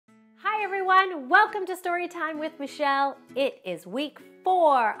Hi everyone, welcome to Storytime with Michelle. It is week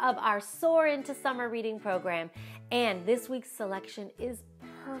 4 of our Soar into Summer reading program, and this week's selection is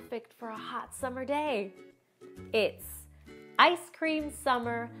perfect for a hot summer day. It's Ice Cream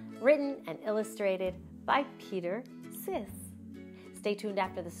Summer, written and illustrated by Peter Sis. Stay tuned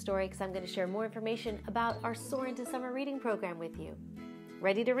after the story because I'm going to share more information about our Soar into Summer reading program with you.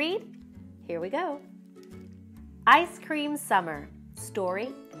 Ready to read? Here we go. Ice Cream Summer,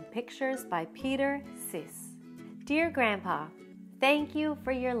 story and pictures by Peter Sis. Dear Grandpa, thank you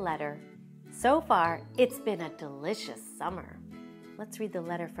for your letter. So far, it's been a delicious summer. Let's read the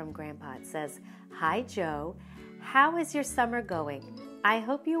letter from Grandpa. It says, Hi Joe, how is your summer going? I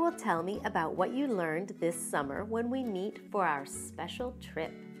hope you will tell me about what you learned this summer when we meet for our special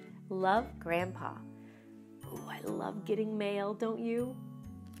trip. Love, Grandpa. Ooh, I love getting mail, don't you?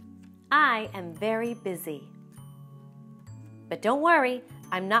 I am very busy. But don't worry,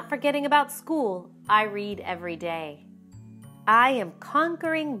 I'm not forgetting about school. I read every day. I am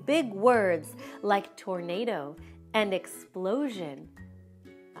conquering big words like tornado and explosion.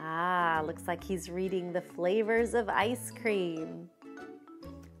 Looks like he's reading the flavors of ice cream.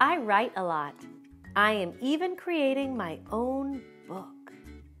 I write a lot. I am even creating my own book.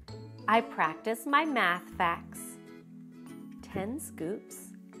 I practice my math facts. 10 scoops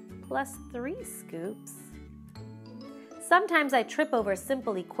plus 3 scoops. Sometimes I trip over a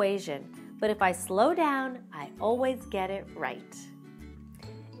simple equation, but if I slow down, I always get it right.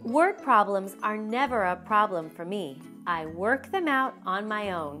 Word problems are never a problem for me. I work them out on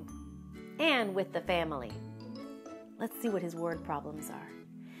my own and with the family. Let's see what his word problems are.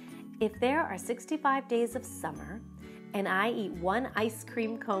 If there are 65 days of summer and I eat 1 ice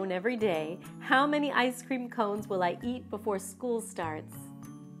cream cone every day, how many ice cream cones will I eat before school starts?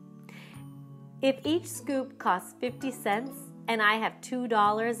 If each scoop costs 50 cents and I have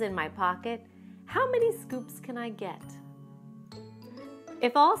 $2 in my pocket, how many scoops can I get?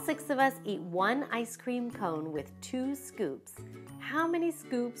 If all 6 of us eat 1 ice cream cone with 2 scoops, how many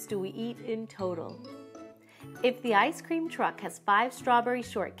scoops do we eat in total? If the ice cream truck has 5 strawberry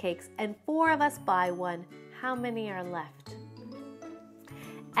shortcakes and 4 of us buy one, how many are left?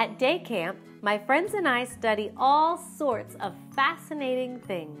 At day camp, my friends and I study all sorts of fascinating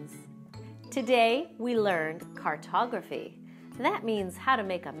things. Today, we learned cartography. That means how to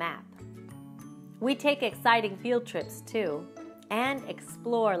make a map. We take exciting field trips too and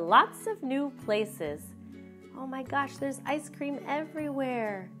explore lots of new places. Oh my gosh, there's ice cream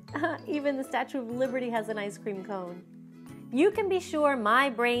everywhere. Even the Statue of Liberty has an ice cream cone. You can be sure my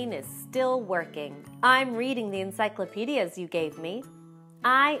brain is still working. I'm reading the encyclopedias you gave me.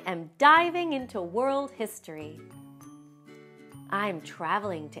 I am diving into world history. I'm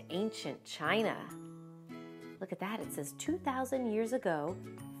traveling to ancient China. Look at that, it says 2,000 years ago,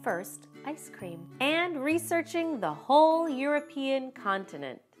 first ice cream. And researching the whole European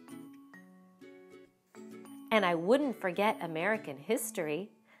continent. And I wouldn't forget American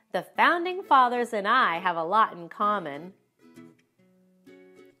history. The Founding Fathers and I have a lot in common.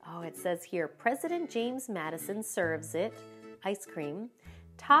 Oh, it says here, President James Madison serves it, ice cream,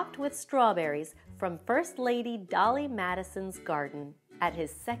 topped with strawberries from First Lady Dolly Madison's garden at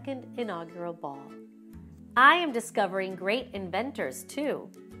his 2nd inaugural ball. I am discovering great inventors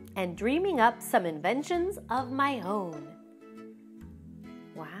too, and dreaming up some inventions of my own.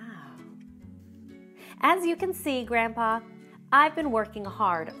 Wow. As you can see, Grandpa, I've been working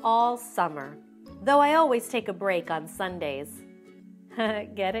hard all summer, though I always take a break on Sundays.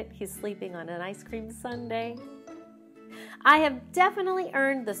 Get it? He's sleeping on an ice cream sundae. I have definitely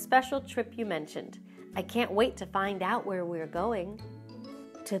earned the special trip you mentioned. I can't wait to find out where we're going.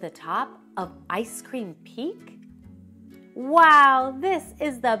 To the top of Ice Cream Peak? Wow, this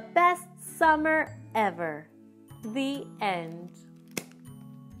is the best summer ever. The end.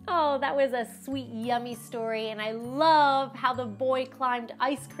 Oh, that was a sweet, yummy story, and I love how the boy climbed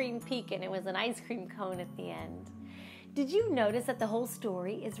Ice Cream Peak and it was an ice cream cone at the end. Did you notice that the whole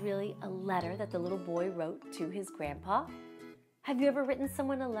story is really a letter that the little boy wrote to his grandpa? Have you ever written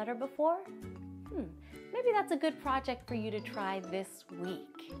someone a letter before? Maybe that's a good project for you to try this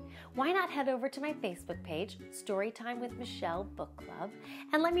week. Why not head over to my Facebook page, Storytime with Michelle Book Club,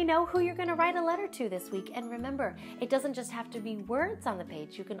 and let me know who you're going to write a letter to this week. And remember, it doesn't just have to be words on the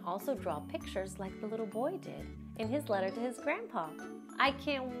page. You can also draw pictures like the little boy did in his letter to his grandpa. I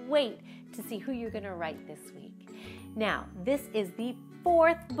can't wait to see who you're going to write this week. Now, this is the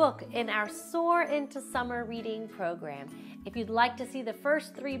 4th book in our Soar into Summer reading program. If you'd like to see the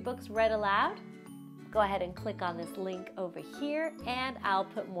first 3 books read aloud, go ahead and click on this link over here, and I'll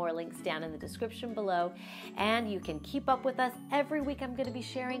put more links down in the description below. And you can keep up with us. Every week I'm going to be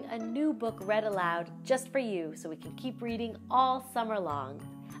sharing a new book read aloud just for you, so we can keep reading all summer long.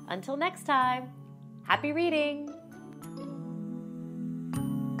 Until next time, happy reading!